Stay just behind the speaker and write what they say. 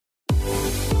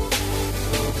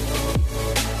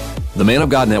The Man of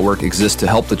God Network exists to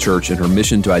help the church in her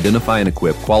mission to identify and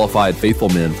equip qualified, faithful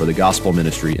men for the gospel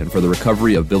ministry and for the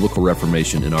recovery of biblical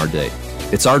reformation in our day.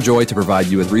 It's our joy to provide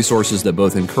you with resources that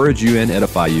both encourage you and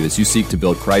edify you as you seek to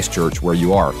build Christ Church where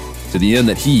you are, to the end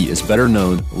that He is better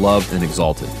known, loved, and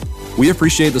exalted. We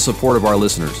appreciate the support of our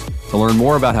listeners. To learn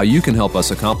more about how you can help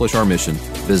us accomplish our mission,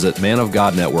 visit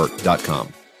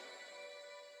manofgodnetwork.com.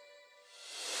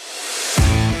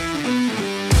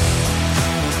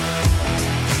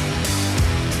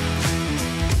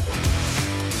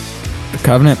 The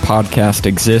Covenant Podcast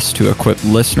exists to equip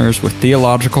listeners with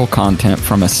theological content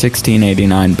from a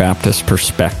 1689 Baptist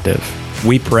perspective.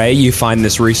 We pray you find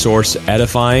this resource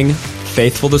edifying,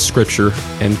 faithful to Scripture,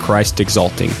 and Christ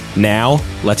exalting. Now,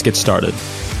 let's get started.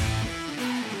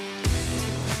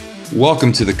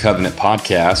 Welcome to the Covenant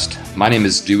Podcast. My name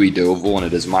is Dewey Dovell, and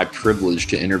it is my privilege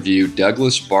to interview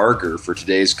Douglas Barger for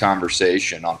today's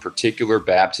conversation on particular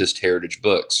Baptist heritage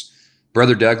books.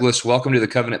 Brother Douglas, welcome to the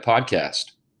Covenant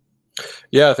Podcast.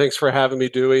 Yeah, thanks for having me,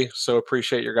 Dewey. So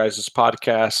appreciate your guys'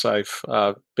 podcasts. I've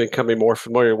been becoming more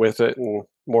familiar with it in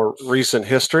more recent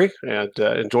history and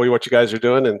enjoy what you guys are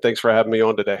doing. And thanks for having me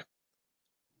on today.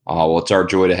 Oh, well, it's our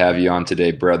joy to have you on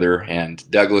today, brother. And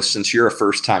Douglas, since you're a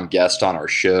first-time guest on our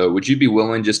show, would you be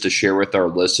willing just to share with our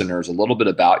listeners a little bit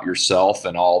about yourself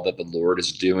and all that the Lord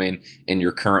is doing in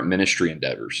your current ministry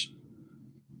endeavors?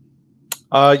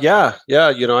 Yeah.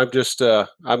 I'm just,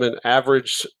 I'm an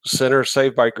average sinner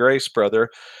saved by grace, brother.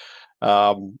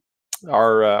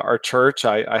 Our church,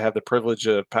 I have the privilege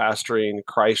of pastoring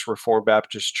Christ Reformed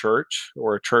Baptist Church,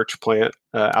 or a church plant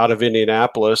out of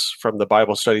Indianapolis from the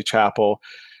Bible Study Chapel.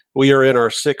 We are in our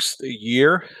 6th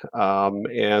year,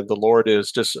 and the Lord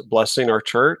is just blessing our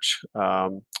church.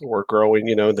 We're growing,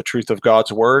 in the truth of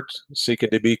God's word, seeking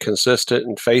to be consistent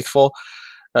and faithful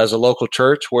as a local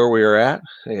church where we are at.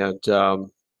 And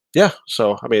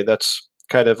so, that's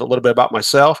kind of a little bit about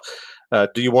myself.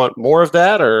 Do you want more of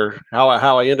that, or how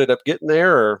I ended up getting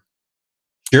there? Or?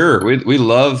 Sure. We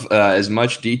love as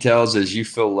much details as you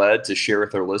feel led to share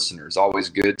with our listeners. Always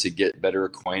good to get better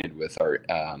acquainted with our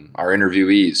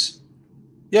interviewees.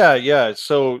 Yeah.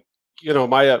 So,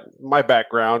 my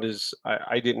background is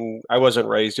I wasn't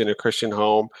raised in a Christian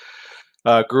home.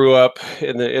 Grew up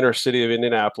in the inner city of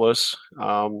Indianapolis.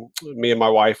 Me and my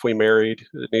wife, we married.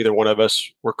 Neither one of us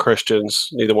were Christians.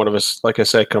 Neither one of us, like I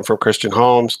said, come from Christian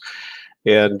homes.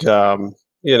 And,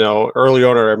 early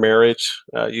on in our marriage,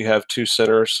 you have two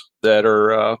sinners that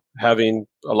are having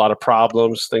a lot of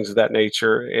problems, things of that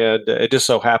nature. And it just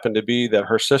so happened to be that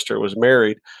her sister was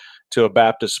married to a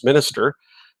Baptist minister,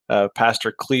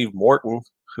 Pastor Cleve Morton,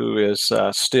 who is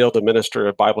still the minister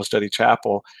of Bible Study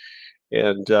Chapel.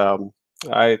 And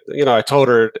I told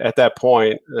her at that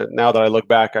point, now that I look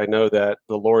back, I know that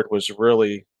the Lord was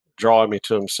really drawing me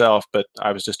to himself, but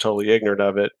I was just totally ignorant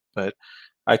of it. But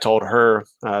I told her,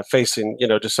 facing,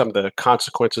 just some of the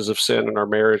consequences of sin in our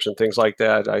marriage and things like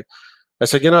that, I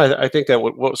said, I think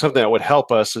that something that would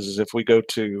help us is if we go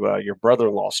to your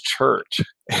brother-in-law's church.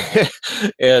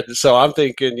 And so I'm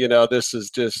thinking, this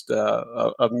is just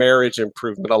a marriage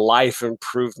improvement, a life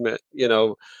improvement,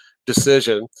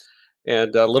 decision.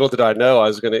 And little did I know I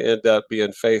was going to end up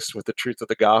being faced with the truth of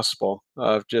the gospel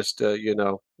of just,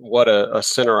 what a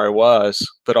sinner I was,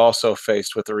 but also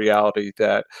faced with the reality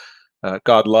that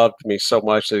God loved me so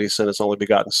much that he sent his only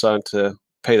begotten son to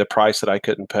pay the price that I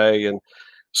couldn't pay. And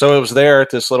so it was there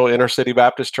at this little inner city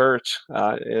Baptist church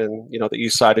in, the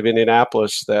east side of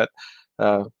Indianapolis that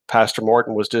Pastor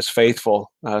Morton was just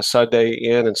faithful Sunday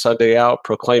in and Sunday out,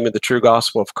 proclaiming the true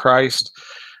gospel of Christ.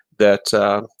 That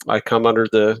I come under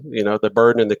the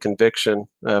burden and the conviction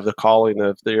of the calling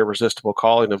of the irresistible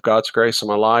calling of God's grace in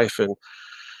my life. And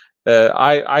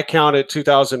I counted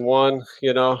 2001,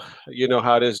 you know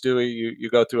how it is, Dewey. You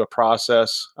go through a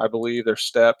process. I believe there's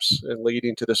steps in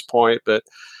leading to this point, but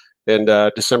in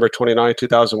December 29,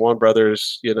 2001,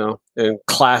 brothers, in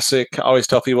classic, I always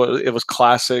tell people it was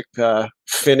classic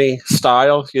Finney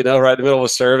style, right in the middle of a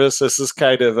service. This is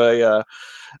kind of a,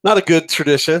 not a good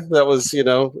tradition. That was, in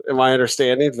my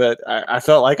understanding, but I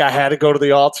felt like I had to go to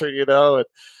the altar, and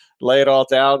lay it all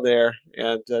down there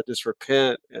and just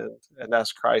repent and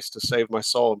ask Christ to save my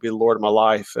soul and be the Lord of my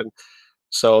life. And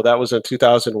so that was in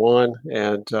 2001.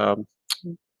 And,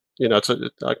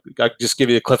 I just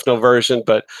give you a Cliff Note version,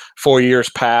 but 4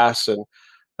 years pass, and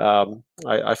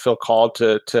I feel called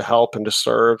to help and to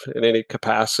serve in any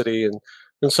capacity.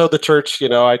 And so the church,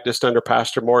 I just under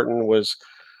Pastor Morton was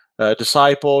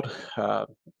discipled,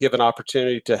 given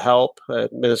opportunity to help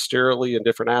ministerially in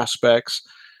different aspects.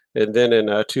 And then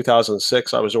in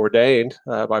 2006, I was ordained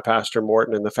by Pastor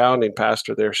Morton and the founding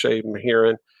pastor there, Shay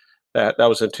Mahiran, That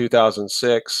was in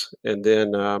 2006. And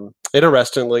then,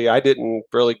 interestingly, I didn't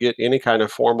really get any kind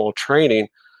of formal training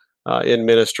in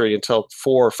ministry until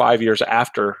 4 or 5 years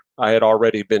after I had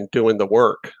already been doing the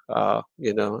work,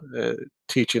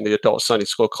 teaching the adult Sunday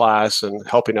school class and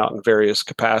helping out in various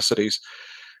capacities.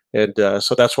 And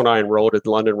so that's when I enrolled at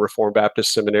London Reformed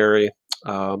Baptist Seminary.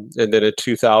 And then in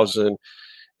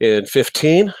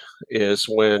 2015 is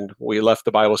when we left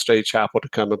the Bible Study Chapel to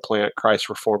come and plant Christ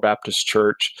Reformed Baptist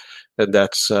Church. And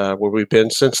that's where we've been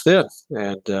since then.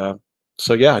 And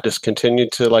so, yeah, just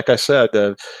continued to, like I said,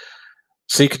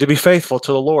 seek to be faithful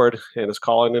to the Lord and his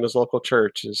calling in his local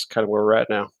church is kind of where we're at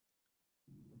now.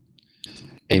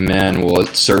 Amen. Well,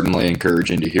 it's certainly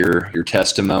encouraging to hear your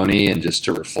testimony and just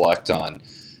to reflect on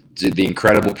the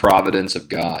incredible providence of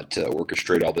God to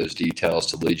orchestrate all those details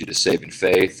to lead you to saving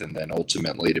faith and then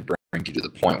ultimately to bring you to the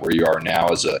point where you are now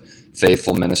as a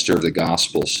faithful minister of the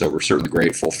gospel. So we're certainly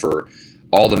grateful for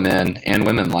all the men and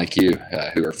women like you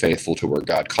who are faithful to where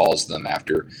God calls them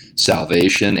after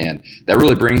salvation. And that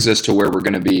really brings us to where we're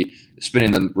going to be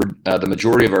spending the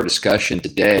majority of our discussion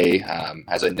today.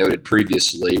 As I noted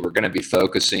previously, we're going to be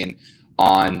focusing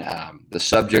on the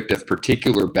subject of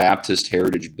particular Baptist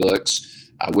heritage books,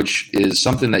 which is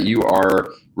something that you are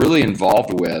really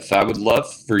involved with. I would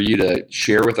love for you to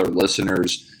share with our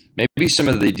listeners maybe some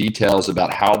of the details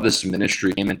about how this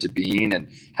ministry came into being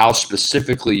and how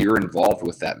specifically you're involved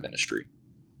with that ministry.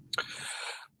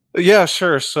 Yeah,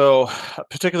 sure. So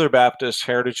particular Baptist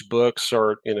heritage books,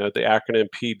 or, the acronym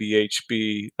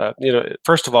PBHB,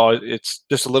 first of all, it's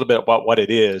just a little bit about what it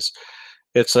is.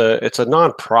 It's a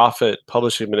nonprofit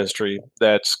publishing ministry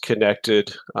that's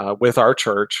connected with our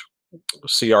church,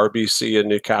 CRBC in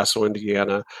Newcastle,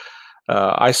 Indiana.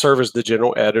 I serve as the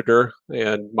general editor,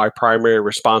 and my primary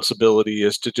responsibility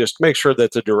is to just make sure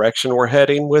that the direction we're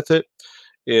heading with it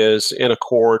is in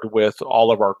accord with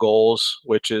all of our goals,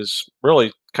 which is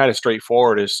really kind of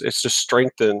straightforward. It's to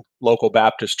strengthen local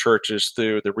Baptist churches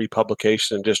through the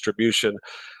republication and distribution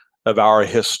of our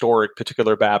historic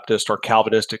particular Baptist or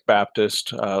Calvinistic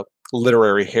Baptist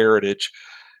literary heritage.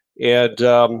 And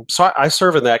so I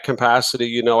serve in that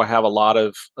capacity. I have a lot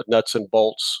of nuts and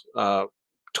bolts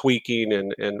tweaking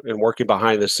and working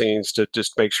behind the scenes to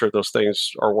just make sure those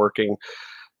things are working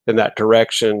in that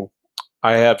direction.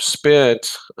 I have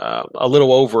spent a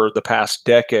little over the past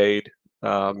decade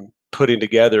putting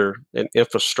together an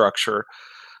infrastructure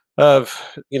of,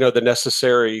 the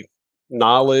necessary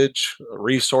knowledge,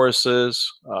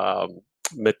 resources,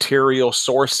 material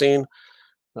sourcing,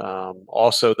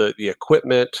 also the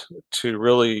equipment to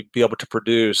really be able to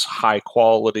produce high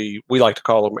quality, we like to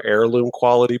call them heirloom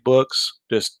quality books,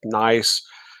 just nice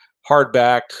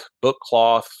hardbacked book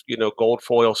cloth, gold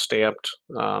foil stamped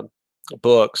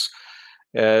books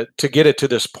to get it to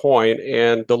this point.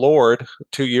 And the Lord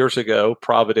 2 years ago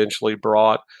providentially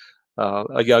brought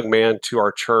a young man to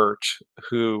our church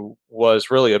who was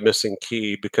really a missing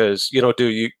key because, in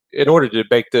order to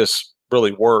make this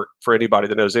really work for anybody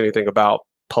that knows anything about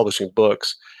publishing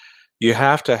books, you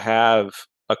have to have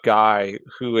a guy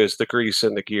who is the grease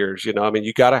in the gears. You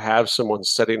got to have someone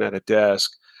sitting at a desk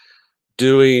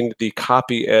doing the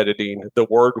copy editing, the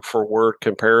word for word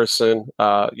comparison.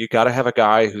 You got to have a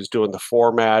guy who's doing the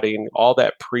formatting, all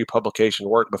that pre-publication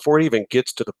work before it even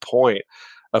gets to the point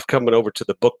of coming over to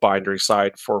the bookbindery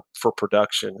side for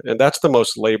production. And that's the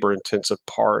most labor intensive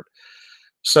part.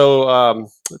 So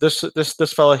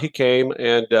this fella, he came,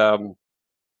 and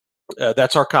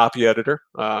that's our copy editor,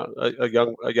 a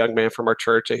young man from our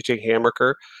church, AJ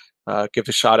Hammerker. Give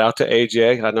a shout out to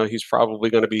AJ. I know he's probably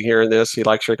going to be hearing this. He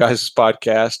likes your guys'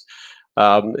 podcast,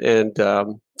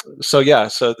 so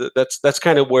that's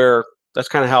kind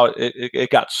of how it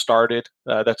got started.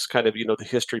 That's kind of the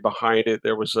history behind it.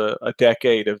 There was a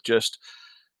decade of just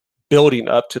building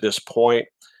up to this point,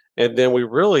 and then we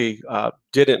really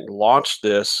didn't launch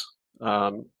this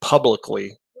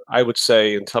publicly, I would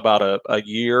say, until about a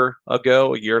year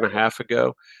and a half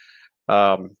ago.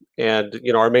 And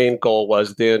our main goal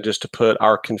was then just to put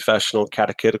our confessional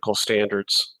catechetical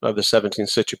standards of the 17th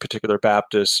century particular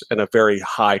Baptists in a very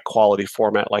high quality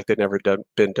format like they'd never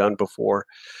been done before.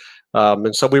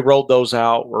 And so we rolled those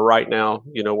out. We're right now,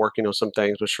 working on some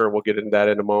things, but sure, we'll get into that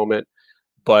in a moment.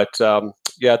 But the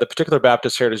particular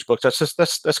Baptist heritage books,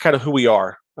 that's kind of who we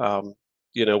are.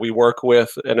 We work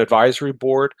with an advisory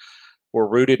board. We're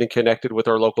rooted and connected with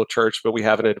our local church, but we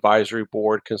have an advisory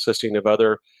board consisting of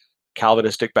other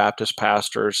Calvinistic Baptist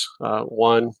pastors,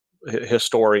 one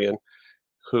historian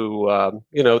who,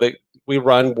 we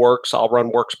run works. I'll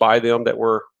run works by them that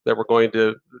we're going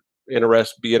to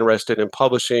be interested in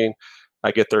publishing.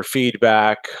 I get their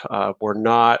feedback. We're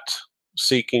not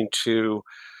seeking to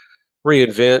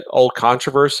reinvent old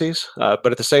controversies,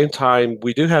 but at the same time,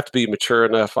 we do have to be mature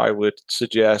enough, I would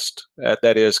suggest,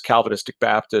 that is Calvinistic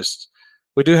Baptists,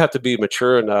 we do have to be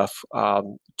mature enough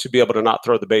to be able to not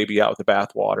throw the baby out with the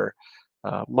bathwater.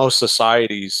 Most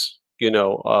societies,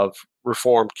 of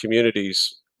Reformed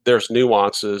communities, there's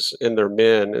nuances in their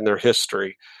men, in their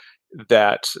history,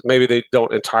 that maybe they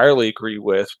don't entirely agree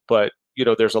with, but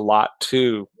there's a lot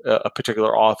to a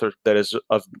particular author that is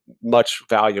of much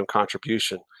value and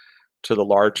contribution to the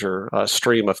larger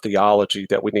stream of theology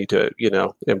that we need to,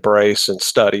 embrace and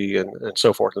study and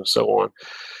so forth and so on.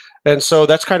 And so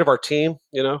that's kind of our team,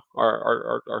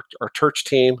 our church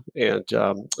team, and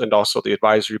also the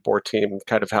advisory board team,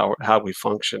 kind of how we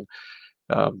function.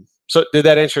 So did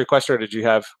that answer your question, or did you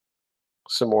have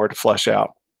some more to flesh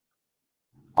out?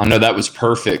 I know that was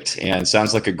perfect and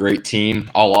sounds like a great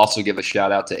team. I'll also give a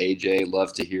shout out to AJ.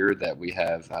 Love to hear that we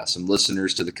have some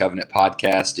listeners to the Covenant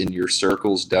podcast in your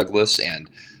circles, Douglas. And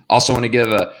also want to give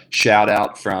a shout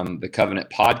out from the Covenant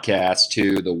podcast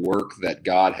to the work that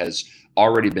God has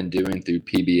already been doing through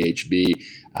PBHB.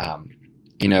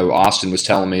 Austin was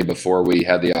telling me before we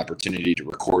had the opportunity to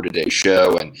record today's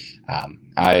show, and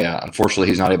unfortunately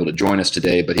he's not able to join us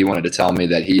today, but he wanted to tell me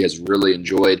that he has really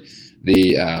enjoyed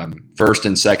the First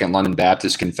and Second London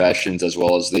Baptist Confessions, as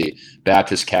well as the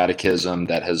Baptist Catechism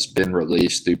that has been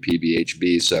released through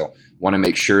PBHB. So want to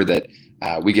make sure that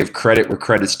we give credit where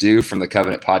credit's due from the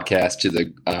Covenant podcast to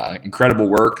the incredible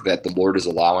work that the Lord is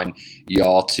allowing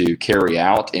y'all to carry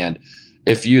out. And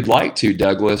if you'd like to,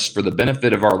 Douglas, for the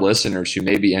benefit of our listeners who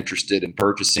may be interested in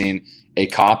purchasing a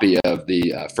copy of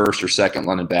the First or Second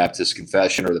London Baptist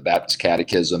Confession or the Baptist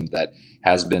Catechism that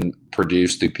has been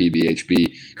produced through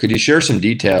PBHB, could you share some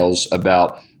details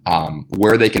about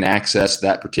where they can access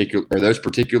those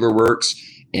particular works,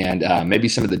 and maybe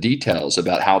some of the details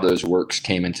about how those works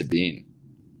came into being?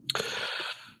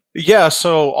 Yeah,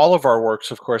 so all of our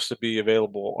works, of course, to be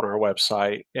available on our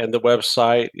website, and the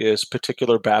website is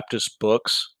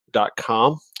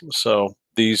particularbaptistbooks.com. So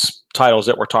these titles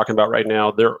that we're talking about right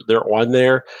now, they're on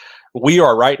there. We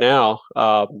are right now,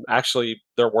 actually,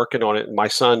 they're working on it. My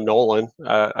son, Nolan,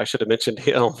 I should have mentioned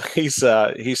him. He's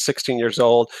 16 years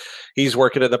old. He's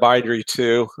working in the bindery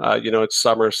too. It's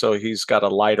summer, so he's got a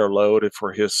lighter load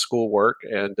for his schoolwork.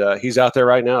 And he's out there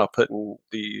right now putting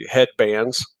the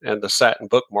headbands and the satin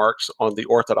bookmarks on the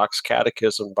Orthodox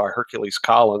Catechism by Hercules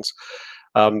Collins.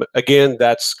 Again,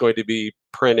 that's going to be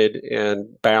printed and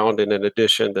bound in an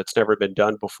edition that's never been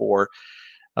done before.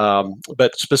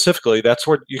 But specifically, that's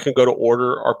where you can go to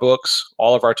order our books,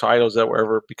 all of our titles that will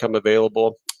ever become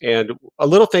available. And a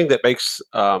little thing that makes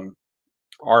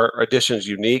our editions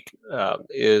unique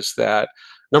is that,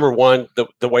 number one,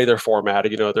 the way they're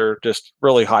formatted. They're just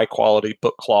really high quality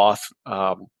book cloth.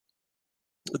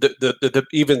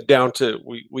 Even down to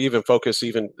we even focus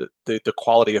even the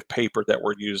quality of paper that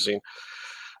we're using,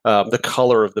 the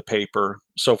color of the paper,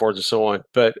 so forth and so on.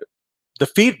 But the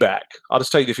feedback, I'll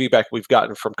just tell you the feedback we've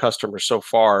gotten from customers so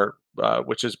far,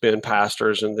 which has been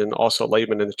pastors and then also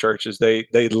laymen in the churches.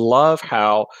 They love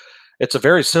how it's a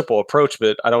very simple approach,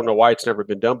 but I don't know why it's never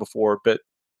been done before. But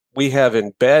we have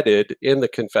embedded in the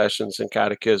confessions and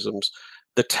catechisms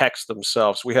the text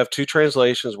themselves. We have two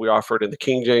translations. We offer it in the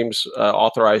King James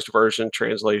Authorized Version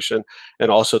translation and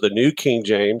also the New King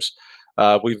James.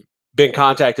 We've been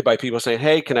contacted by people saying,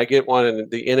 "Hey, can I get one in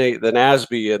the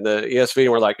NASB and the ESV?"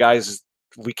 And we're like, "Guys,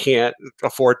 we can't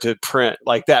afford to print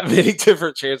like that many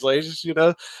different translations,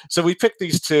 So we picked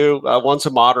these two. One's a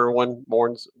modern,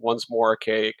 one's more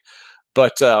archaic.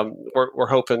 But we're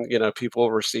hoping, people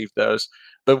will receive those.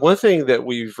 But one thing that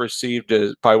we've received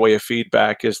by way of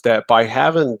feedback is that by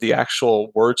having the actual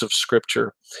words of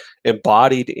Scripture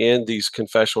embodied in these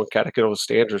confessional and catechetical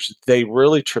standards, they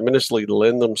really tremendously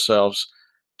lend themselves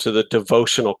to the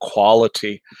devotional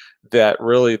quality that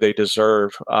really they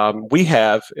deserve. We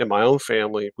have, in my own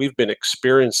family, we've been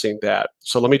experiencing that.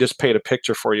 So let me just paint a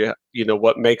picture for you,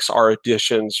 what makes our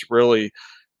editions really,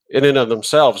 in and of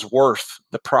themselves, worth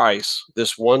the price.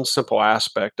 This one simple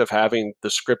aspect of having the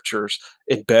Scriptures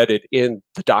embedded in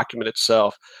the document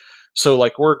itself. So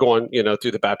like we're going,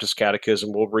 through the Baptist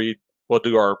Catechism, we'll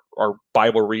do our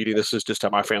Bible reading. This is just how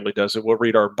my family does it. We'll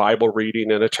read our Bible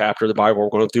reading in a chapter of the Bible.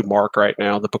 We're going through Mark right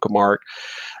now, the book of Mark.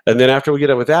 And then after we get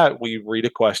done with that, we read a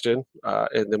question,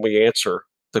 and then we answer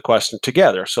the question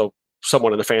together. So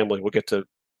someone in the family will get to,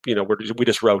 we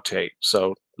just rotate.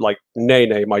 So like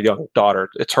Nene, my young daughter,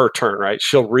 it's her turn, right?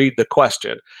 She'll read the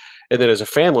question. And then as a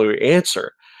family, we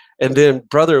answer. And then,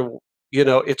 brother,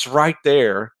 it's right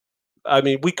there. I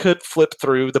mean, we could flip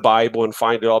through the Bible and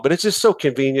find it all, but it's just so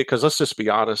convenient because let's just be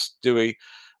honest, Dewey.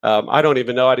 I don't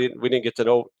even know. We didn't get to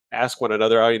know ask one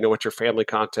another. I don't even know what your family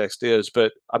context is,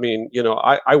 but I mean,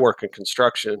 I work in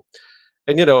construction,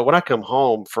 and when I come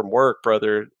home from work,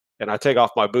 brother, and I take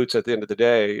off my boots at the end of the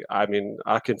day, I mean,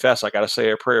 I confess I got to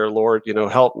say a prayer, Lord,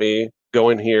 help me go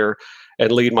in here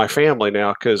and lead my family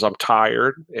now, because I'm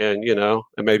tired, and and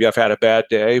maybe I've had a bad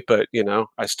day, but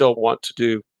I still want to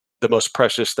do the most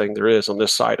precious thing there is on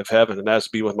this side of heaven, and that's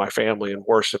be with my family in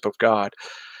worship of God.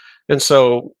 And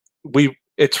so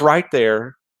it's right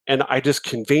there, and I just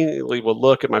conveniently will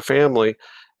look at my family,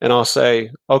 and I'll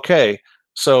say, okay,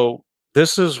 so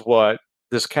this is what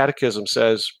this catechism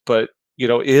says, but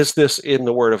is this in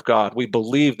the Word of God? We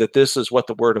believe that this is what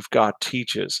the Word of God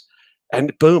teaches.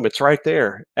 And boom, it's right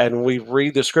there. And we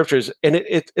read the scriptures, and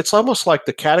it's almost like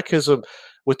the catechism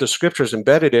with the scriptures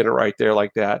embedded in it right there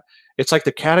like that. It's like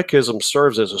the catechism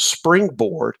serves as a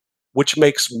springboard, which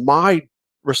makes my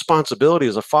responsibility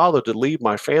as a father to lead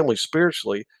my family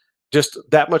spiritually just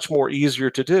that much more easier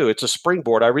to do. It's a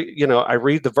springboard. I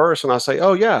read the verse and I say,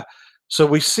 oh yeah. So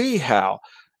we see how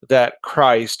that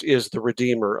Christ is the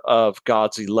Redeemer of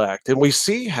God's elect. And we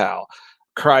see how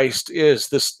Christ is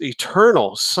this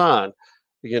eternal Son,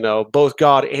 both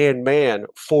God and man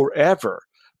forever.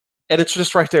 And it's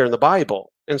just right there in the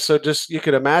Bible. And so just you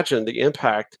can imagine the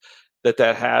impact that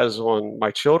has on my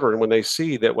children when they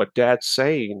see that what Dad's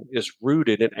saying is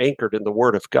rooted and anchored in the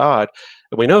Word of God.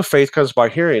 And we know faith comes by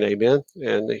hearing, amen,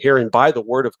 and the hearing by the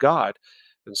Word of God.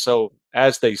 And so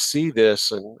as they see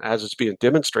this and as it's being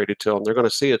demonstrated to them, they're going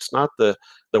to see it's not the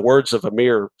words of a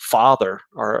mere father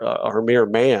or a mere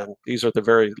man. These are the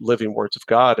very living words of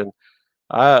God. And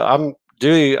I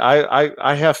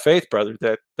have faith, brother,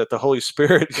 that the Holy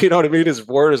Spirit, you know what I mean? His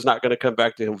word is not going to come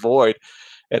back to him void,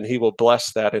 and he will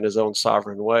bless that in his own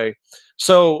sovereign way.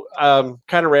 So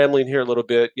kind of rambling here a little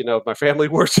bit, my family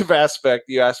worship aspect,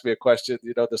 you asked me a question,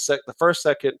 the first,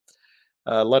 second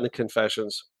London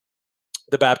Confessions,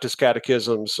 the Baptist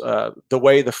catechisms,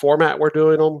 the format we're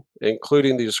doing them,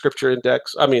 including the scripture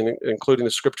index, including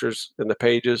the scriptures in the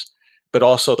pages, but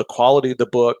also the quality of the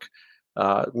book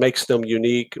makes them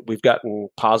unique. We've gotten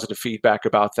positive feedback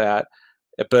about that.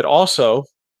 But also,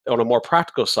 on a more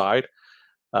practical side,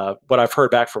 what I've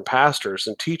heard back from pastors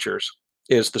and teachers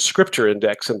is the scripture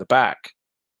index in the back.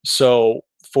 So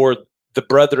for the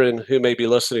brethren who may be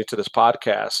listening to this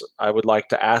podcast, I would like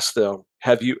to ask them,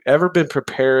 have you ever been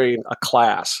preparing a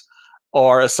class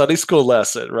or a Sunday school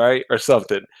lesson, right, or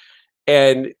something,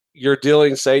 and you're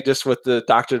dealing, say, just with the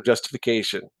doctrine of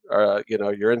justification, or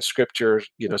you're in scripture,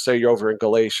 say you're over in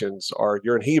Galatians, or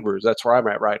you're in Hebrews, that's where I'm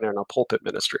at right now in a pulpit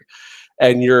ministry,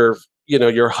 and you're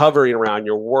hovering around,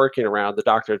 you're working around the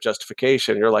doctrine of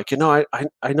justification. You're like,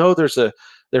 I know there's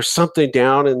something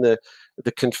down in the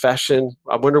confession.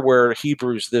 I wonder where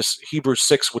Hebrews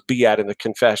 6 would be at in the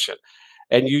confession.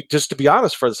 And you, just to be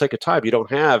honest, for the sake of time, you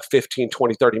don't have 15,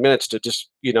 20, 30 minutes to just,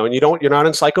 and you're not an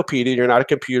encyclopedia, you're not a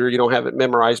computer, you don't have it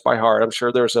memorized by heart. I'm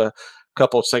sure there's a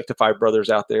couple of sanctified brothers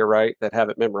out there, right, that have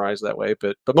it memorized that way,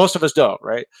 but most of us don't,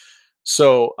 right?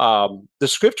 So the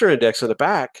scripture index in the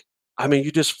back, you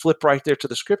just flip right there to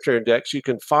the scripture index. You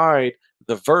can find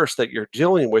the verse that you're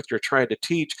dealing with, you're trying to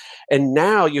teach, and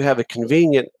now you have a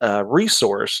convenient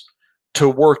resource to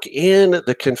work in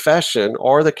the confession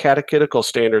or the catechetical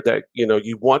standard that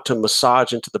you want to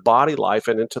massage into the body life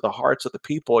and into the hearts of the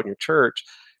people in your church.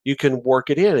 You can work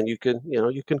it in, and you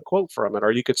can quote from it,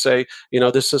 or you could say,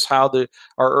 this is how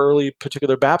our early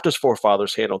particular Baptist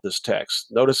forefathers handled this text.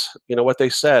 Notice, what they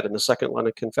said in the Second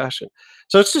London Confession.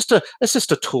 So it's just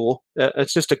a tool.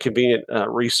 It's just a convenient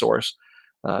resource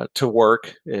to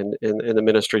work in the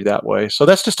ministry that way. So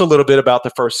that's just a little bit about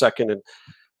the first, second, and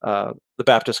the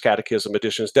Baptist Catechism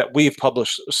editions that we've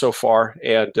published so far,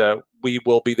 and we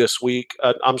will be next week,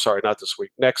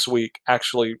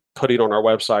 actually putting on our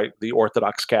website the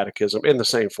Orthodox Catechism in the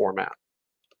same format.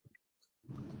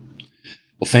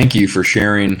 Well, thank you for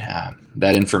sharing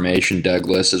that information,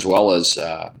 Douglas, as well as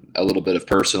a little bit of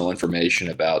personal information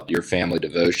about your family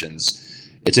devotions.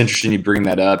 It's interesting you bring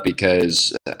that up,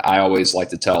 because I always like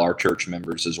to tell our church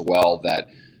members as well that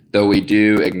though we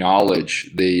do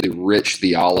acknowledge the rich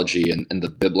theology and the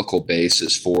biblical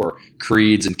basis for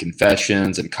creeds and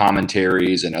confessions and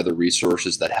commentaries and other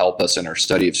resources that help us in our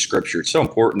study of Scripture, it's so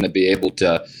important to be able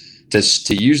to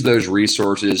use those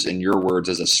resources, in your words,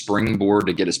 as a springboard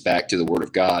to get us back to the Word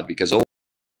of God, because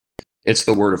it's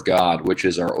the Word of God which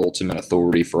is our ultimate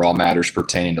authority for all matters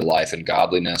pertaining to life and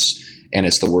godliness. And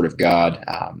it's the Word of God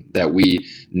that we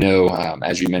know,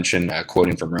 as you mentioned,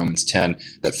 quoting from Romans 10,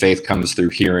 that faith comes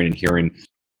through hearing, and hearing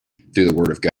through the Word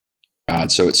of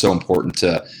God. So it's so important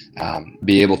to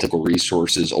be able to take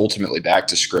resources ultimately back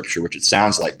to Scripture, which it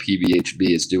sounds like PBHB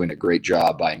is doing a great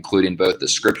job by including both the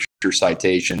Scripture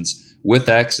citations with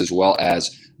X, as well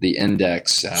as the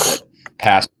index that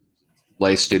past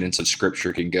lay students of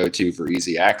Scripture can go to for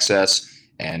easy access,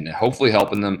 and hopefully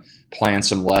helping them plan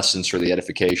some lessons for the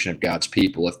edification of God's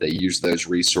people if they use those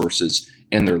resources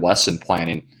in their lesson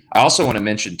planning. I also want to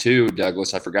mention too,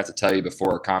 Douglas, I forgot to tell you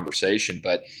before our conversation,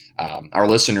 but our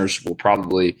listeners will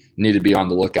probably need to be on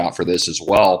the lookout for this as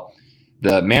well.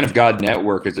 The Man of God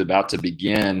Network is about to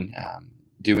begin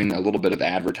doing a little bit of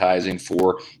advertising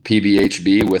for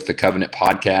PBHB with the Covenant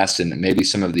Podcast and maybe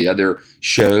some of the other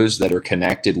shows that are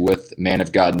connected with Man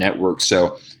of God Network.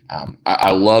 So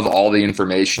I love all the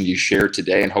information you shared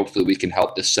today, and hopefully we can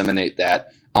help disseminate that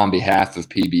on behalf of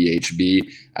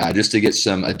PBHB just to get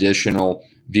some additional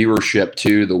viewership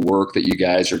to the work that you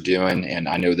guys are doing. And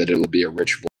I know that it will be a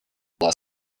rich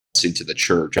blessing to the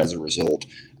church as a result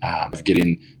of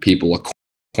getting people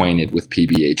acquainted with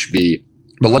PBHB.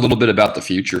 But a little bit about the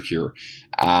future here,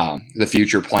 the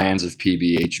future plans of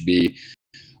PBHB.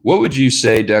 What would you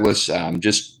say, Douglas,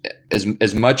 just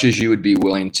as much as you would be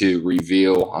willing to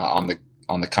reveal on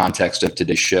the context of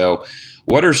today's show,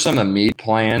 what are some immediate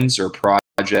plans or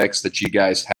projects that you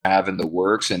guys have in the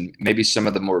works, and maybe some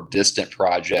of the more distant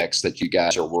projects that you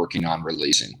guys are working on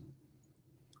releasing?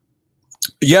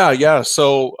 Yeah.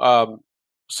 So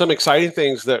some exciting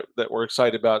things that we're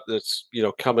excited about that's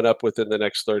coming up within the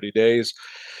next 30 days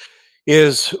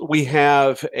is we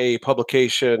have a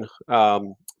publication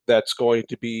that's going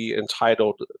to be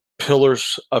entitled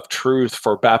Pillars of Truth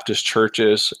for Baptist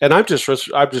Churches. And I'm just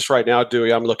right now,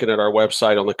 Dewey, I'm looking at our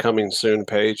website on the Coming Soon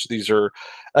page. These are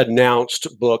announced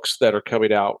books that are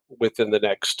coming out within the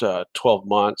next 12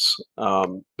 months.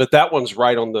 But that one's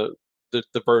right on the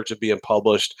verge of being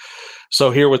published.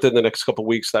 So here within the next couple of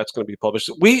weeks, that's going to be published.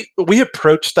 We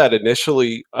approached that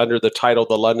initially under the title,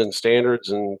 The London Standards,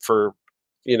 and for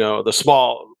the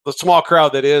small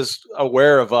crowd that is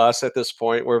aware of us at this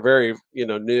point, we're very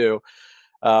new.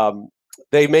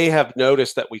 They may have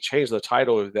noticed that we changed the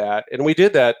title of that, and we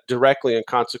did that directly in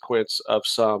consequence of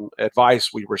some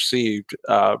advice we received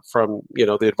from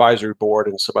the advisory board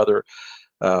and some other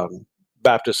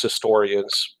Baptist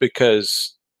historians,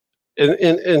 because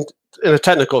in a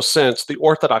technical sense, the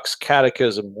Orthodox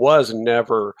Catechism was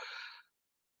never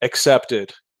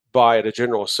accepted by the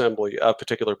General Assembly of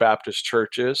particular Baptist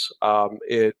churches.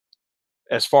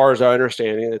 As far as our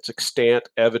understanding, its extant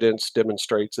evidence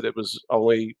demonstrates that it was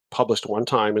only published one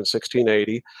time in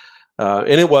 1680, and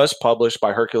it was published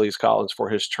by Hercules Collins for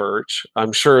his church.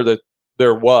 I'm sure that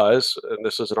there was, and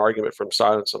this is an argument from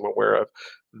silence, I'm aware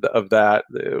of that.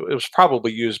 It was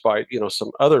probably used by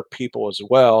some other people as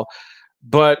well,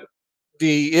 but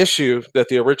the issue that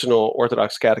the original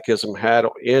Orthodox Catechism had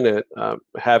in it,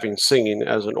 having singing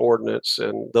as an ordinance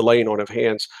and the laying on of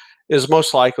hands, is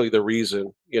most likely the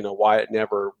reason why it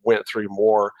never went through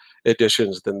more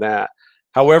editions than that.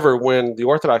 However, when the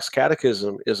Orthodox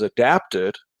Catechism is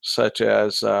adapted, such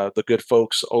as the good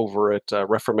folks over at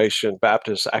Reformation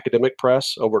Baptist Academic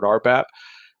Press over at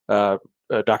RBAP,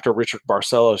 Dr. Richard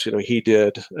Barcelos, he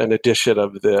did an edition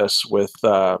of this with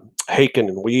Haken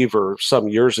and Weaver some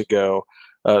years ago.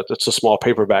 That's a small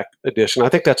paperback edition. I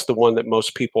think that's the one that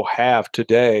most people have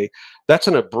today. That's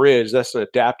an abridged, that's an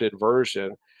adapted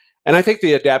version. And I think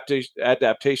the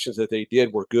adaptations that they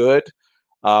did were good.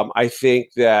 I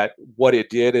think that what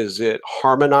it did is it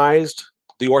harmonized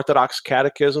the Orthodox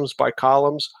catechisms by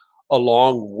columns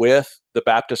along with the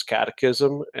Baptist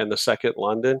Catechism and the Second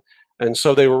London. And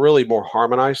so they were really more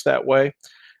harmonized that way.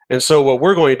 And so what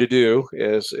we're going to do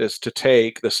is to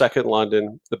take the Second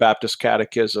London, the Baptist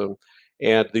Catechism,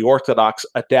 and the Orthodox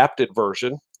adapted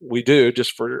version. We do,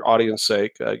 just for audience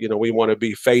sake, we want to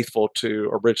be faithful to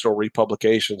original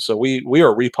republication. So we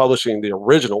are republishing the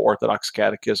original Orthodox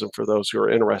Catechism for those who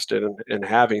are interested in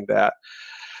having that.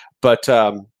 But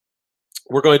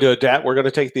we're going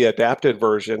to take the adapted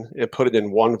version and put it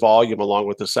in one volume along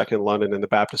with the Second London and the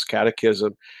Baptist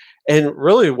Catechism. And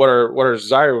really what our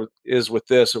desire is with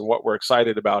this, and what we're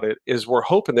excited about it, is we're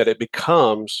hoping that it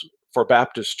becomes, for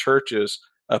Baptist churches,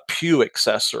 a pew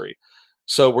accessory.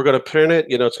 So we're going to print it,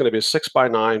 it's going to be a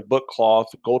 6x9 book cloth,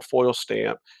 gold foil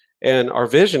stamp. And our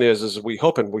vision is we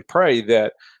hope and we pray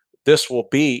that this will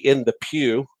be in the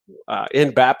pew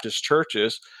in Baptist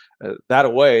churches.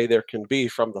 That way there can be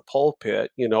from the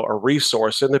pulpit, a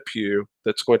resource in the pew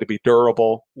that's going to be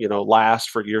durable,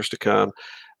 last for years to come.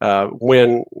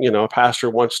 When, a pastor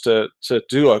wants to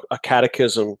do a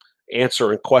catechism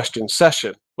answer and question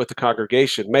session with the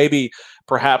congregation, maybe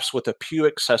perhaps with a pew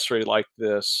accessory like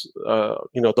this,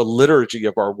 the liturgy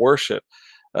of our worship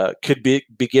could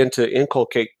begin to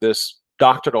inculcate this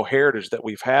doctrinal heritage that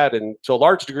we've had, and to a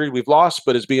large degree we've lost,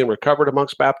 but is being recovered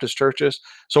amongst Baptist churches.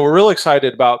 So we're really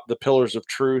excited about the Pillars of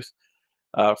Truth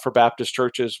for Baptist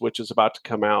churches, which is about to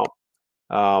come out.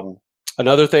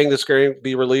 Another thing that's going to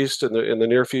be released in the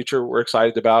near future we're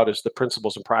excited about is the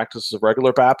Principles and Practices of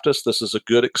Regular Baptists. This is a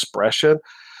good expression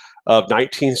of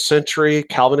 19th century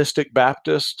Calvinistic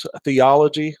Baptist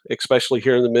theology, especially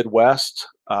here in the Midwest.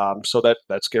 So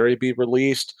that's going to be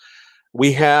released.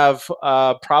 We have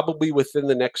probably within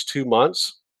the next 2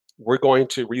 months, we're going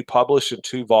to republish in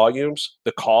 2 volumes,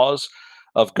 The Cause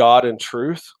of God and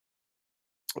Truth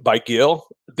by Gill.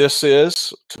 This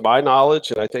is, to my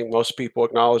knowledge, and I think most people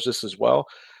acknowledge this as well,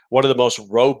 one of the most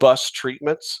robust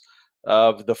treatments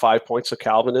of the 5 points of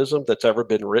Calvinism that's ever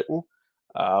been written.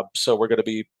 So we're going to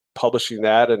be publishing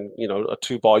that in, a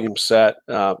 2-volume set.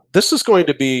 This is going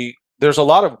to be, there's a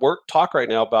lot of talk right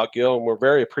now about Gill, and we're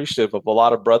very appreciative of a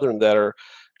lot of brethren that are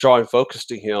drawing focus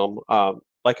to him.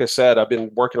 Like I said, I've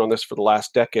been working on this for the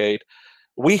last decade.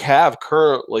 We have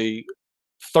currently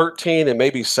 13 and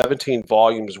maybe 17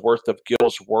 volumes worth of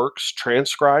Gill's works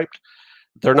transcribed.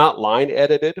 They're not line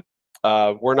edited.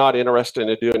 We're not interested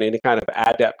in doing any kind of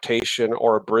adaptation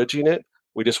or abridging it.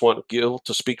 We just want Gill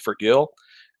to speak for Gill.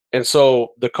 And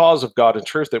so the Cause of God and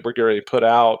Truth that we're going to put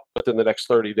out within the next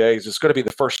 30 days is going to be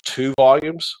the first 2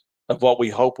 volumes of what we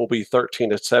hope will be 13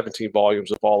 to 17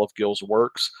 volumes of all of Gill's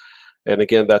works. And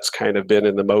again, that's kind of been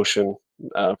in the motion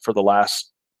for the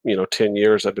last 10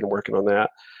 years. I've been working on that.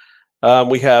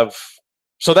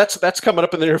 So that's coming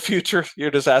up in the near future.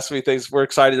 You're just asking me things. We're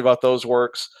excited about those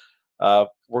works.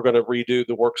 We're going to redo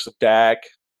the works of Dag,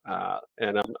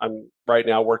 and I'm right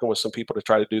now working with some people to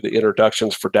try to do the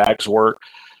introductions for Dag's work.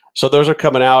 So those are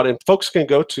coming out, and folks can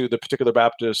go to the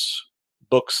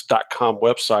particularbaptistbooks.com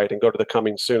website and go to the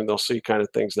coming soon. They'll see kind of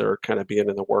things that are kind of being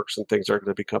in the works and things that are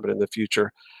going to be coming in the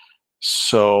future.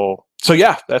 So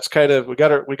yeah, that's kind of, we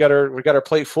got our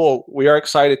plate full. We are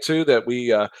excited too that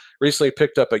we recently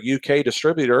picked up a UK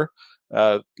distributor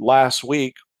last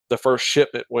week. The first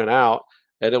shipment went out,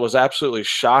 and it was absolutely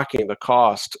shocking, the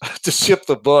cost to ship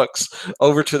the books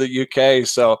over to the UK.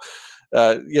 So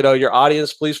your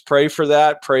audience, please pray for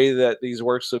that. Pray that these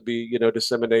works would be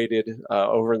disseminated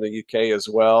over in the UK as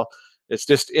well. It's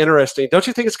just interesting. Don't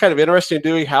you think it's kind of interesting,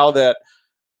 Dewey, how that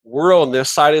we're on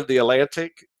this side of the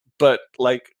Atlantic, but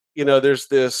there's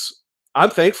this, I'm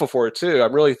thankful for it too.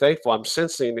 I'm really thankful. I'm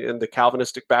sensing in the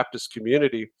Calvinistic Baptist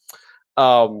community,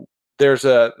 there's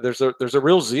a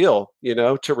real zeal,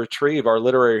 to retrieve our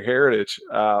literary heritage.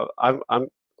 We're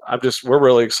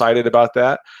really excited about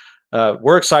that.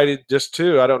 We're excited just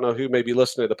too. I don't know who may be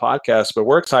listening to the podcast, but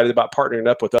we're excited about partnering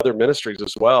up with other ministries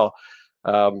as well.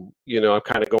 I'm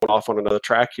kind of going off on another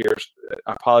track here.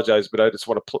 I apologize, but I just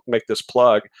want to make this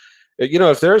plug.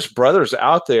 If there's brothers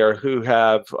out there who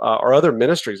have, or other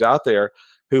ministries out there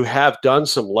who have done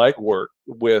some legwork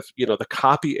with, the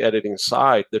copy editing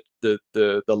side,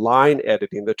 the line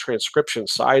editing, the transcription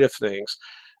side of things,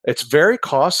 it's very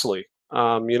costly.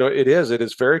 It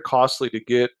is very costly to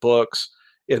get books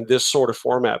in this sort of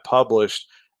format published.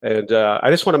 And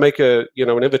I just want to make an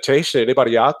invitation to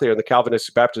anybody out there in the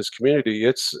Calvinistic Baptist community.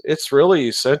 It's really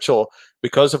essential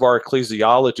because of our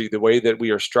ecclesiology, the way that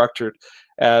we are structured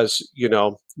as,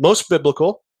 most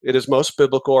biblical. It is most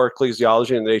biblical, our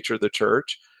ecclesiology and the nature of the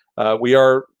church. We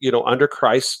are, under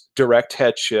Christ's direct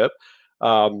headship.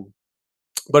 But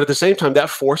at the same time, that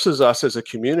forces us as a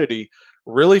community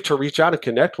really to reach out and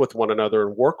connect with one another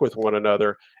and work with one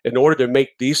another in order to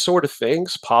make these sort of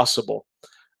things possible.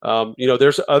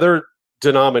 There's other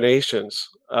denominations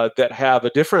that have a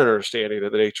different understanding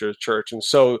of the nature of the church. And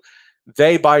so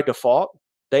they, by default,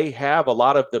 they have a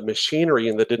lot of the machinery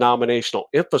and the denominational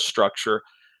infrastructure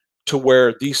to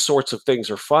where these sorts of things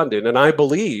are funded. And I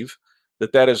believe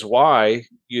that is why,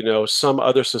 some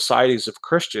other societies of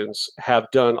Christians have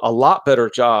done a lot better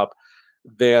job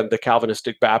than the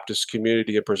Calvinistic Baptist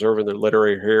community in preserving their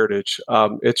literary heritage.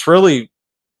 It's really,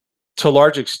 to a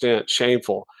large extent,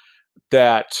 shameful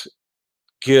that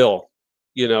Gill,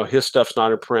 his stuff's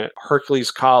not in print. Hercules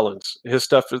Collins, his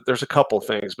stuff, there's a couple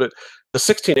things, but the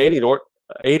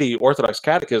 1680 Orthodox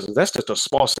Catechism, that's just a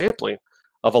small sampling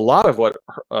of a lot of what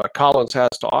Collins has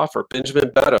to offer. Benjamin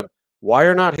Bedham, why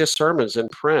are not his sermons in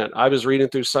print? I was reading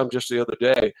through some just the other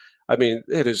day. I mean,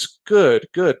 it is good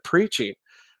preaching.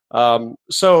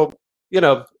 So,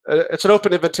 it's an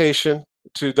open invitation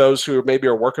to those who maybe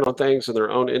are working on things in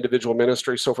their own individual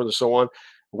ministry, so forth and so on.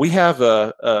 We have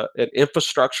an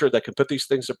infrastructure that can put these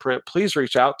things in print. Please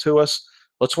reach out to us.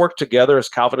 Let's work together as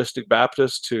Calvinistic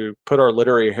Baptists to put our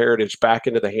literary heritage back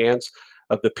into the hands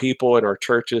of the people in our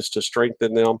churches, to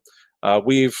strengthen them.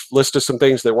 We've listed some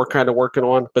things that we're kind of working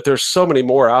on, but there's so many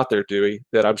more out there, Dewey,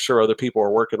 that I'm sure other people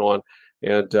are working on,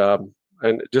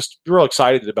 and just real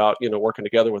excited about working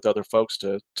together with other folks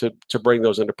to bring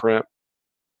those into print.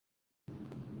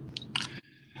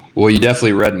 Well, you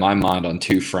definitely read my mind on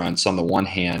two fronts. On the one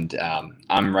hand,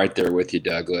 I'm right there with you,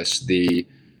 Douglas. The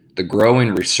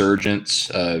growing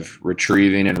resurgence of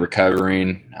retrieving and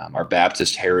recovering our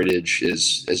Baptist heritage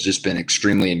has just been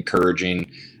extremely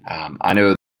encouraging. I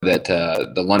know that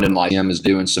the London Lyceum is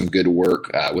doing some good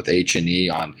work with H&E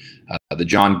on the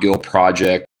John Gill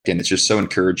project, and it's just so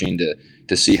encouraging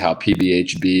to see how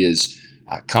PBHB is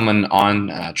coming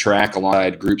on track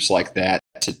alongside groups like that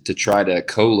to try to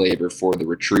co-labor for the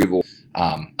retrieval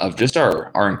of just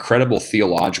our incredible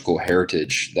theological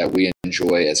heritage that we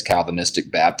enjoy as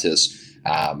Calvinistic Baptists.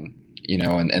 And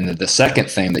the second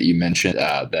thing that you mentioned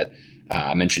that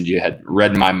I mentioned you had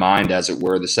read my mind, as it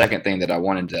were. The second thing that I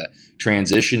wanted to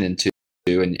transition into,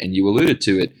 and you alluded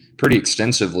to it pretty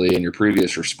extensively in your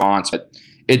previous response, but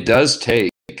it does take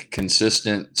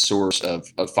consistent source of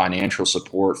financial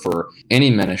support for any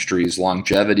ministry's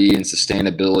longevity and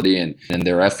sustainability and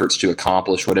their efforts to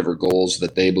accomplish whatever goals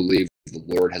that they believe the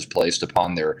Lord has placed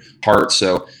upon their hearts.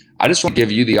 So I just want to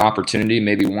give you the opportunity,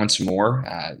 maybe once more,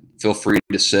 feel free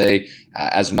to say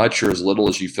as much or as little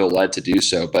as you feel led to do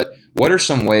so, but what are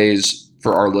some ways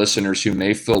for our listeners who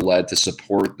may feel led to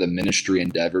support the ministry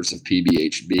endeavors of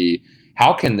PBHB?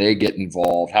 How can they get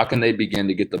involved? How can they begin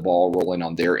to get the ball rolling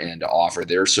on their end to offer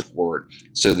their support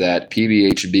so that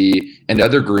PBHB and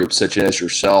other groups such as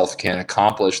yourself can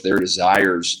accomplish their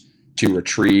desires to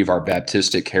retrieve our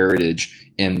Baptistic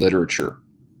heritage in literature?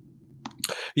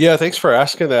 Yeah, thanks for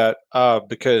asking that,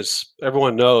 because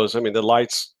everyone knows, the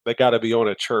lights, they got to be on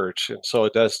at church. And so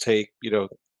it does take,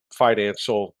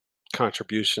 financial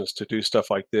contributions to do stuff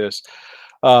like this.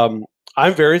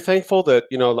 I'm very thankful that,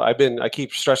 I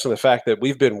keep stressing the fact that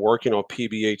we've been working on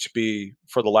PBHB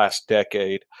for the last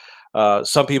decade.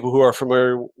 Some people who are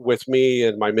familiar with me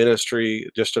and my ministry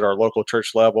just at our local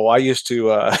church level, I used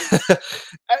to,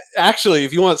 actually,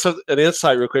 if you want an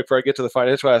insight real quick before I get to the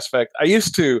financial aspect, I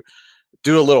used to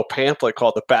do a little pamphlet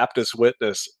called The Baptist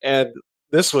Witness. And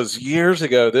this was years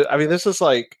ago. This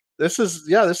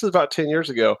is about 10 years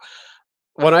ago.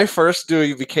 When I first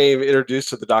became introduced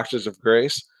to the doctrines of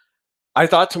grace, I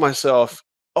thought to myself,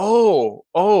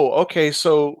 okay,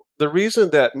 so the reason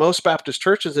that most Baptist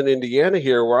churches in Indiana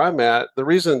here where I'm at, the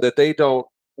reason that they don't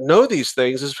know these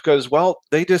things is because,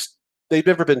 they've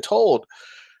never been told.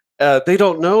 They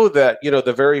don't know that,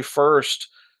 the very first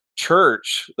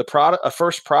church, a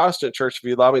first Protestant church, if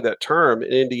you allow me that term,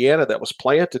 in Indiana that was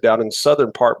planted down in the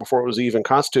southern part before it was even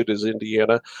constituted as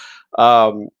Indiana,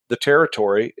 the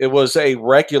territory, it was a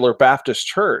regular Baptist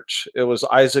church. It was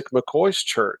Isaac McCoy's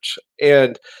church.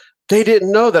 And they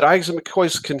didn't know that Isaac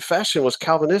McCoy's confession was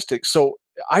Calvinistic. So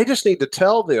I just need to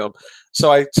tell them.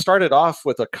 So I started off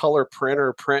with a color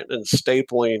printer, printing and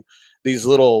stapling these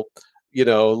little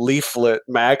leaflet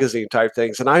magazine type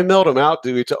things. And I mailed them out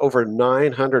to over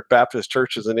 900 Baptist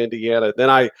churches in Indiana. Then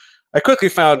I quickly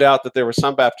found out that there were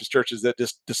some Baptist churches that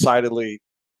just decidedly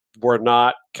were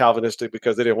not Calvinistic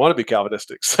because they didn't want to be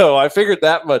Calvinistic. So I figured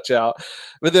that much out.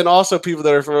 But then also people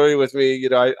that are familiar with me,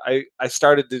 I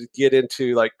started to get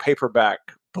into like paperback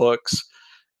books,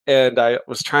 and I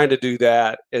was trying to do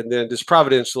that. And then just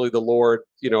providentially, the Lord,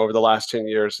 over the last 10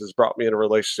 years has brought me in a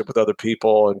relationship with other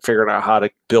people and figuring out how to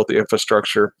build the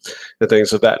infrastructure and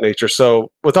things of that nature.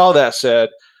 So with all that said,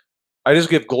 I just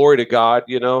give glory to God,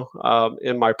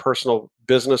 in my personal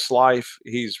business life.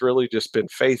 He's really just been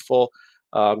faithful.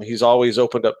 He's always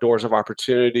opened up doors of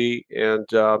opportunity and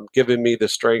given me the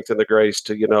strength and the grace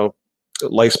to,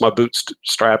 lace my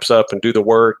straps up and do the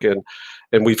work.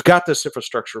 And we've got this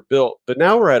infrastructure built. But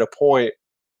now we're at a point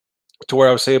to where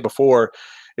I was saying before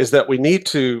is that we need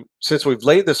to, since we've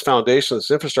laid this foundation,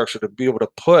 this infrastructure to be able to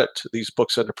put these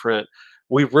books into print,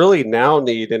 we really now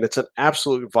need, and it's an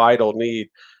absolute vital need,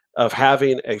 of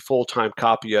having a full-time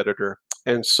copy editor.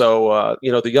 And so,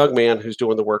 the young man who's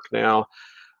doing the work now,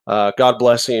 God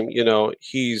bless him,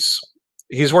 he's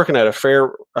working at a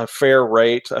fair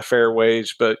rate, a fair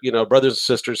wage. But, brothers and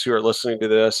sisters who are listening to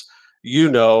this,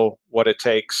 what it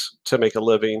takes to make a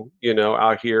living,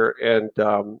 out here. And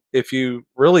if you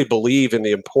really believe in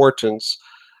the importance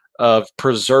of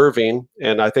preserving,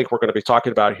 and I think we're going to be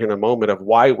talking about here in a moment of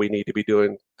why we need to be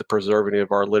doing the preserving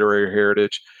of our literary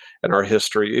heritage and our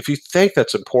history. If you think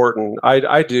that's important,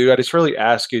 I do. I just really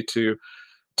ask you to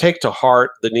take to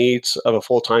heart the needs of a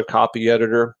full-time copy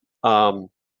editor,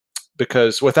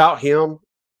 because without him,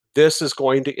 this is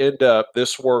going to end up,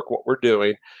 this work, what we're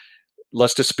doing,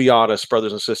 let's just be honest,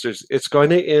 brothers and sisters, it's going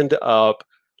to end up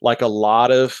like a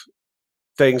lot of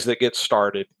things that get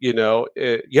started.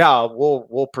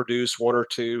 We'll produce one or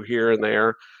two here and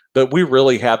there, but we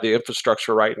really have the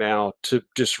infrastructure right now to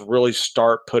just really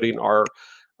start putting our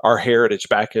heritage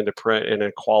back into print in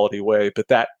a quality way. But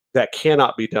that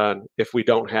cannot be done if we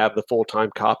don't have the full-time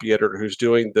copy editor who's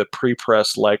doing the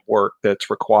pre-press legwork that's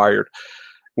required.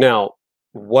 Now,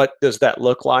 what does that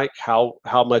look like? How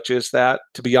much is that?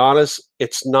 To be honest,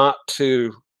 it's not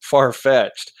too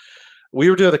far-fetched. We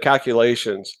were doing the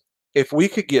calculations. If we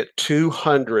could get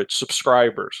 200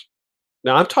 subscribers,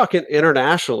 now I'm talking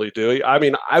internationally, Dewey. I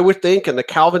mean, I would think in the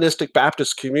Calvinistic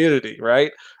Baptist community,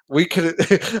 right? We could,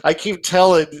 I keep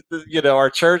telling, our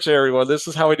church, everyone, this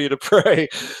is how we need to pray.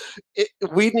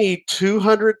 We need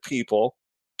 200 people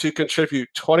to contribute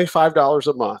 $25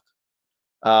 a month.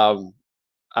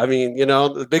 I mean,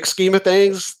 the big scheme of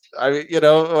things,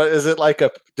 is it like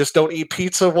just don't eat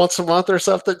pizza once a month or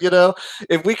something?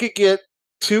 If we could get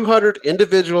 200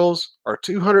 individuals or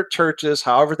 200 churches,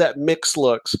 however that mix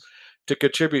looks, to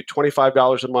contribute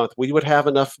 $25 a month, we would have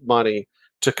enough money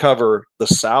to cover the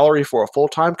salary for a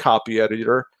full-time copy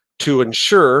editor to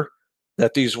ensure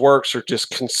that these works are just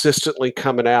consistently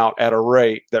coming out at a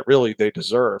rate that really they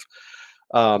deserve.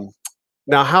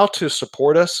 Now, how to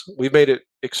support us? We made it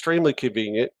extremely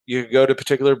convenient. You go to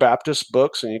Particular Baptist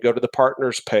Books and you go to the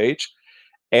partners page.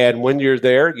 And when you're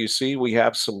there, you see we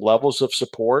have some levels of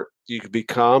support. You can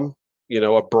become,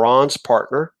 a bronze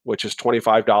partner, which is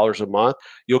 $25 a month.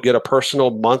 You'll get a personal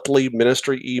monthly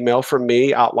ministry email from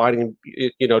me outlining,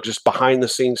 just behind the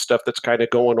scenes stuff that's kind of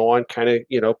going on, kind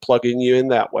of, plugging you in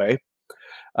that way.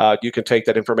 You can take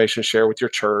that information, share with your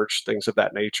church, things of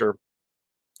that nature.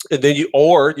 And then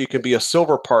you can be a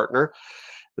silver partner.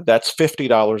 That's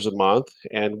 $50 a month.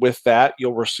 And with that,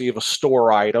 you'll receive a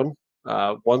store item.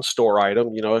 One store item,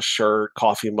 a shirt,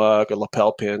 coffee mug, a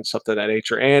lapel pin, something of that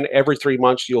nature. And every 3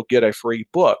 months, you'll get a free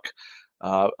book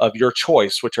of your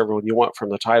choice, whichever one you want from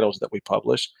the titles that we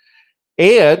publish.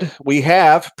 And we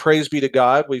have, praise be to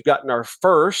God, we've gotten our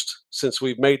first, since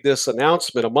we've made this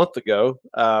announcement a month ago,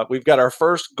 we've got our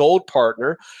first gold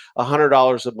partner,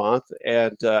 $100 a month.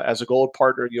 And as a gold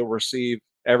partner, you'll receive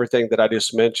everything that I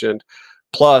just mentioned.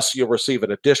 Plus, you'll receive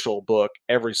an additional book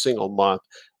every single month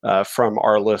from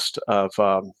our list of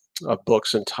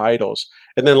books and titles.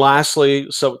 And then lastly,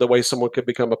 so the way someone could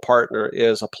become a partner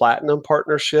is a platinum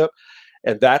partnership.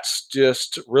 And that's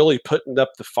just really putting up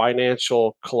the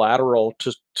financial collateral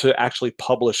to actually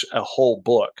publish a whole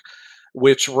book,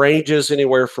 which ranges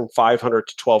anywhere from $500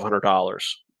 to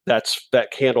 $1,200.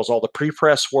 That handles all the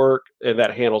pre-press work, and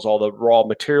that handles all the raw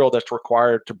material that's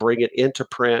required to bring it into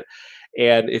print.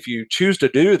 And if you choose to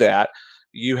do that,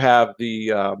 you have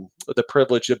the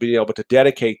privilege of being able to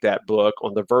dedicate that book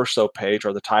on the verso page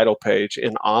or the title page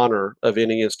in honor of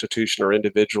any institution or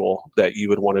individual that you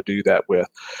would want to do that with.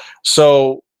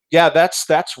 So yeah, that's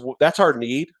our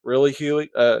need, really,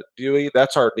 Dewey.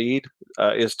 That's our need,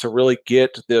 is to really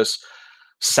get this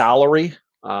salary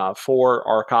for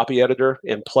our copy editor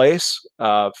in place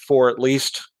for at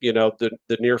least the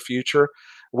near future.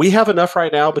 We have enough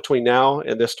right now between now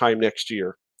and this time next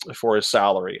year for his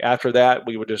salary. After that,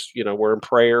 we would just, we're in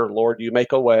prayer, Lord, you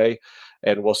make a way,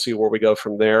 and we'll see where we go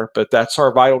from there. But that's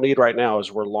our vital need right now,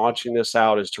 as we're launching this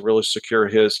out, is to really secure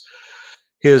his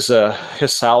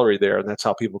salary there. And that's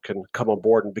how people can come on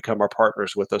board and become our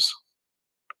partners with us.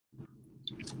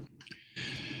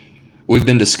 We've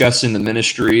been discussing the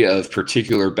ministry of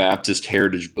Particular Baptist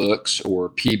Heritage Books, or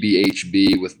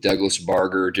PBHB, with Douglas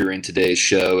Barger during today's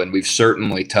show, and we've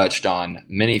certainly touched on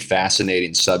many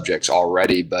fascinating subjects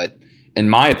already, but in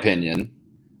my opinion,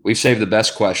 we've saved the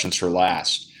best questions for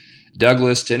last.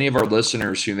 Douglas, to any of our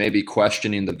listeners who may be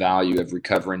questioning the value of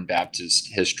recovering Baptist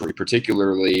history,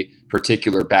 particularly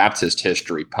Particular Baptist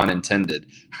history, pun intended,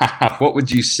 what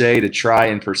would you say to try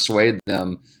and persuade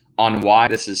them on why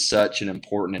this is such an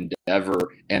important endeavor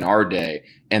in our day?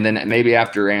 And then maybe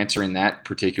after answering that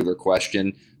particular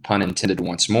question, pun intended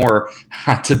once more,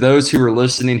 to those who are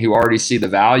listening who already see the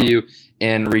value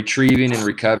in retrieving and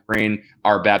recovering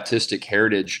our Baptistic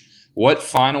heritage, what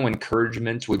final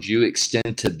encouragement would you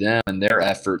extend to them in their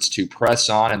efforts to press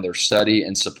on in their study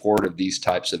and support of these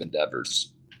types of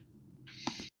endeavors?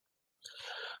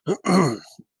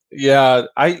 Yeah,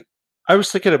 I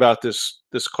was thinking about this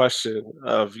question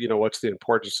of, what's the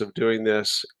importance of doing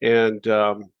this? And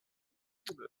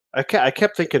I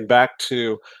kept thinking back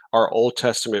to our Old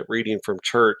Testament reading from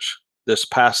church this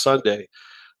past Sunday.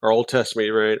 Our Old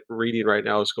Testament reading right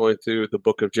now is going through the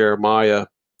book of Jeremiah.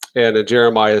 And in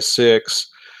Jeremiah 6,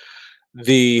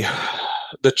 the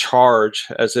charge,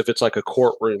 as if it's like a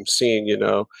courtroom scene,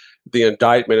 the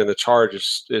indictment and the charge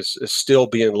is still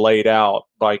being laid out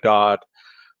by God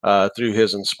through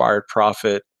his inspired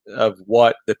prophet of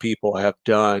what the people have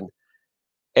done.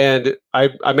 And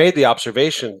I made the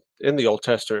observation in the Old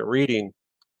Testament reading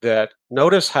that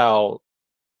notice how,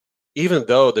 even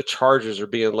though the charges are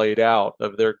being laid out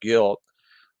of their guilt,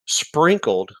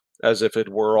 sprinkled as if it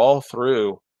were all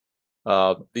through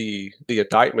the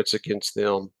indictments against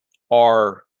them,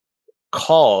 are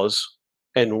cause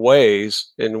and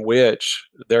ways in which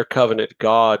their covenant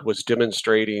God was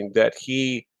demonstrating that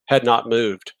he had not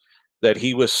moved, that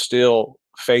he was still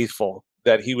faithful,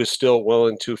 that he was still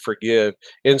willing to forgive,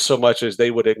 in so much as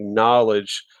they would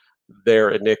acknowledge their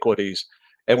iniquities.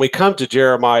 And we come to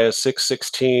Jeremiah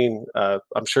 6:16.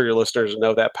 I'm sure your listeners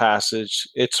know that passage.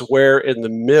 It's where, in the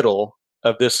middle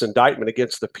of this indictment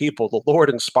against the people, the Lord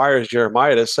inspires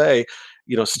Jeremiah to say,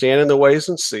 stand in the ways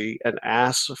and see, and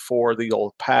ask for the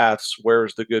old paths, where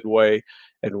is the good way,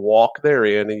 and walk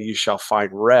therein, and you shall find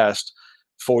rest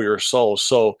for your souls.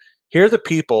 So here the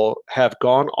people have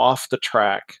gone off the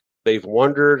track. They've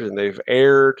wandered and they've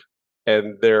erred,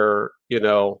 and they're,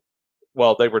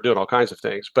 well, they were doing all kinds of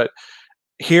things. But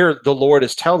here the Lord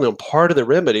is telling them part of the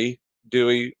remedy,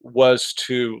 Dewey, was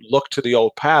to look to the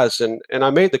old paths. And I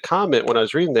made the comment when I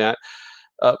was reading that,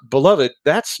 beloved,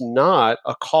 that's not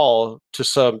a call to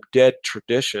some dead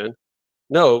tradition.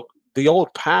 No, the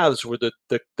old paths were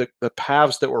the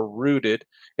paths that were rooted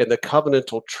in the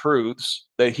covenantal truths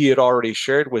that he had already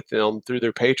shared with them through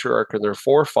their patriarch and their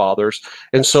forefathers.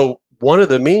 And so one of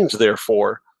the means,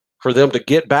 therefore, for them to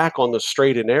get back on the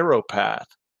straight and narrow path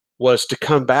was to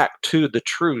come back to the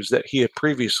truths that he had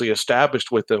previously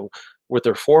established with them, with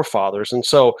their forefathers. And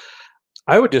so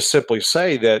I would just simply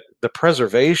say that the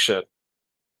preservation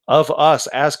of us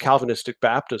as Calvinistic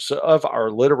Baptists, of our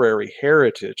literary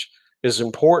heritage, is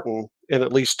important in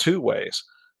at least two ways.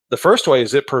 The first way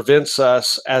is it prevents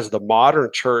us as the modern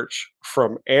church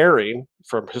from erring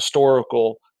from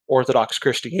historical Orthodox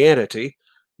Christianity,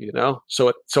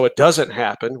 so it doesn't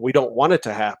happen. We don't want it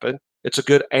to happen. It's a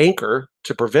good anchor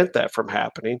to prevent that from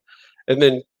happening. And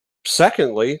then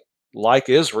secondly, like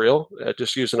Israel,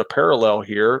 just using a parallel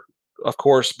here, of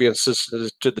course, being sensitive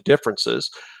to the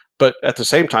differences, but at the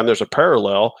same time, there's a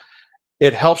parallel.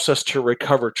 It helps us to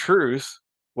recover truth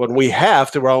when we have,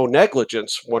 through our own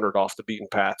negligence, wandered off the beaten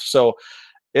path. So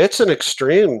it's an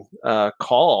extreme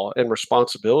call and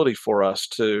responsibility for us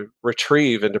to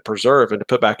retrieve and to preserve and to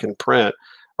put back in print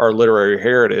our literary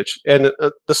heritage. And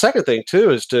the second thing,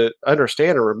 too, is to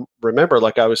understand and remember,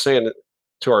 like I was saying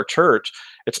to our church,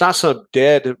 it's not some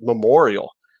dead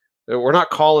memorial. We're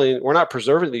not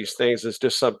preserving these things as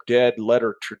just some dead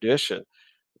letter tradition.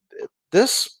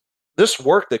 This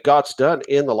work that God's done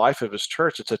in the life of his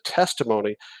church, it's a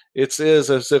testimony. It is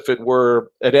as if it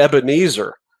were an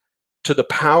Ebenezer to the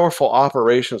powerful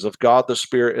operations of God the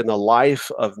Spirit in the life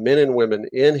of men and women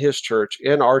in his church,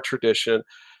 in our tradition,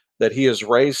 that he has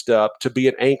raised up to be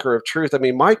an anchor of truth. I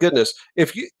mean, my goodness,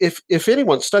 if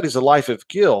anyone studies the life of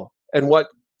Gill and what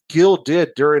Gill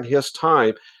did during his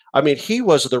time, I mean, he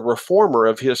was the reformer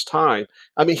of his time.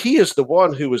 I mean, he is the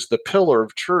one who was the pillar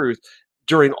of truth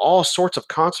during all sorts of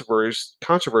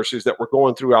controversies that were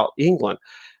going throughout England.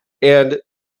 And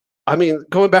I mean,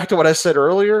 going back to what I said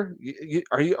earlier,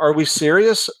 are we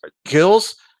serious?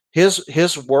 Gill's,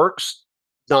 his works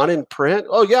not in print?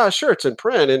 Oh yeah, sure, it's in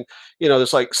print, and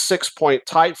there's like 6-point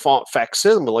type font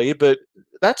facsimile, but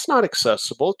that's not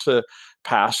accessible to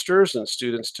pastors and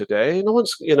students today. No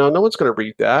one's going to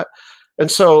read that. And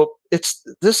so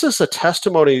this is a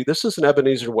testimony. This is an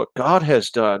Ebenezer to what God has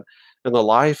done in the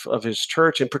life of his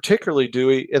church, and particularly,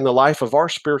 Dewey, in the life of our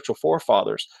spiritual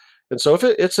forefathers. And so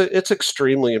it's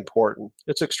extremely important.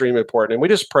 It's extremely important. And we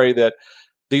just pray that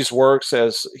these works,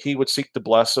 as he would seek to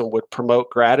bless them, would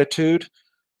promote gratitude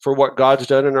for what God's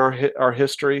done in our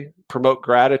history, promote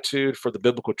gratitude for the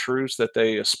biblical truths that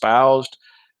they espoused,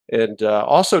 and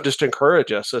also just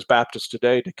encourage us as Baptists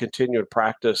today to continue to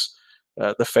practice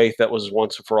the faith that was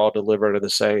once and for all delivered to the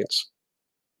saints.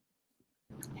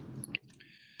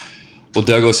 Well,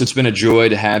 Douglas, it's been a joy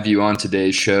to have you on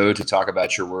today's show to talk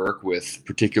about your work with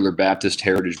Particular Baptist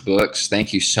Heritage Books.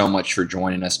 Thank you so much for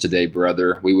joining us today,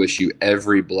 brother. We wish you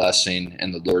every blessing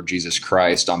in the Lord Jesus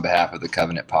Christ on behalf of the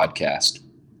Covenant Podcast.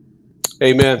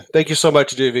 Amen. Thank you so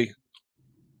much, Dewey.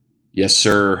 Yes,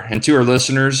 sir. And to our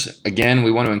listeners, again,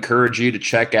 we want to encourage you to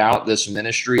check out this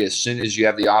ministry as soon as you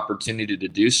have the opportunity to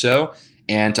do so,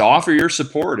 and to offer your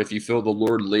support if you feel the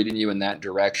Lord leading you in that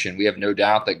direction. We have no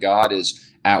doubt that God is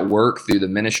at work through the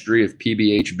ministry of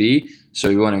PBHB, so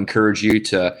we want to encourage you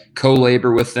to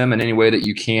co-labor with them in any way that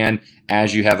you can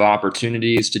as you have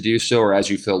opportunities to do so or as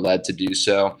you feel led to do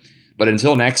so. But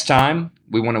until next time,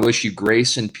 we want to wish you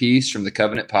grace and peace from the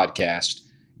Covenant Podcast.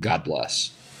 God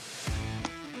bless.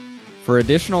 For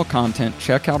additional content,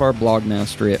 check out our blog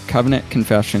ministry at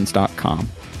covenantconfessions.com.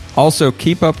 Also,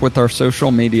 keep up with our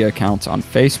social media accounts on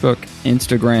Facebook,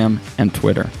 Instagram, and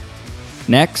Twitter.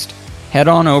 Next, head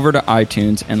on over to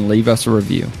iTunes and leave us a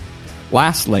review.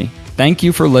 Lastly, thank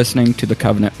you for listening to the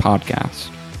Covenant Podcast.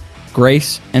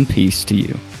 Grace and peace to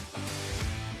you.